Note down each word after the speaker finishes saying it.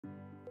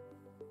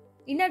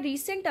In a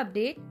recent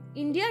update,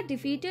 India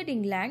defeated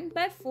England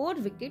by 4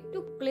 wickets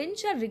to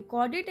clinch a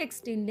recorded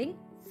extending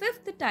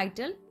 5th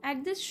title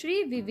at the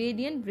Sri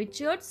Vivian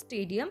Richards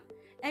Stadium,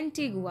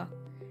 Antigua.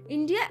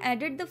 India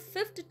added the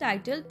 5th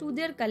title to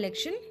their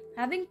collection,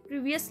 having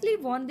previously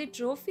won the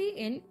trophy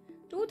in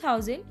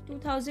 2000,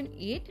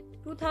 2008,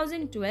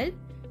 2012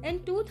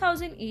 and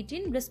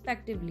 2018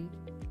 respectively.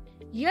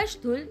 Yash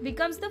Dhull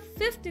becomes the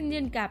 5th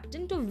Indian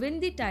captain to win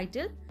the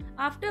title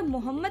after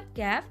Mohammad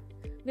Kaif,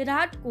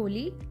 Virat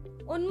Kohli,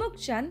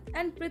 Unmukt Chand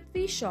and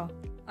Prithvi Shaw.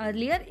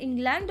 Earlier,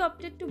 England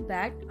opted to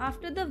bat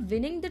after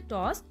winning the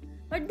toss,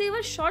 but they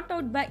were shot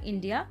out by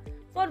India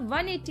for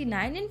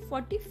 189 in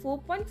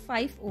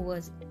 44.5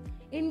 overs.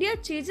 India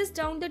chases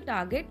down the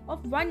target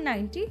of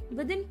 190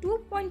 within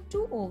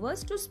 2.2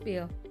 overs to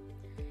spare.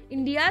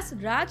 India's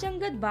Raj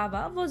Angad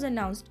Bawa was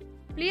announced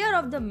player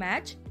of the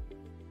match,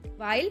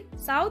 while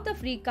South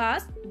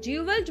Africa's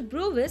Geweld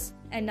Bruwis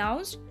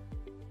announced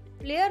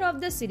player of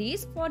the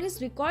series for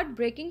his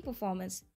record-breaking performance.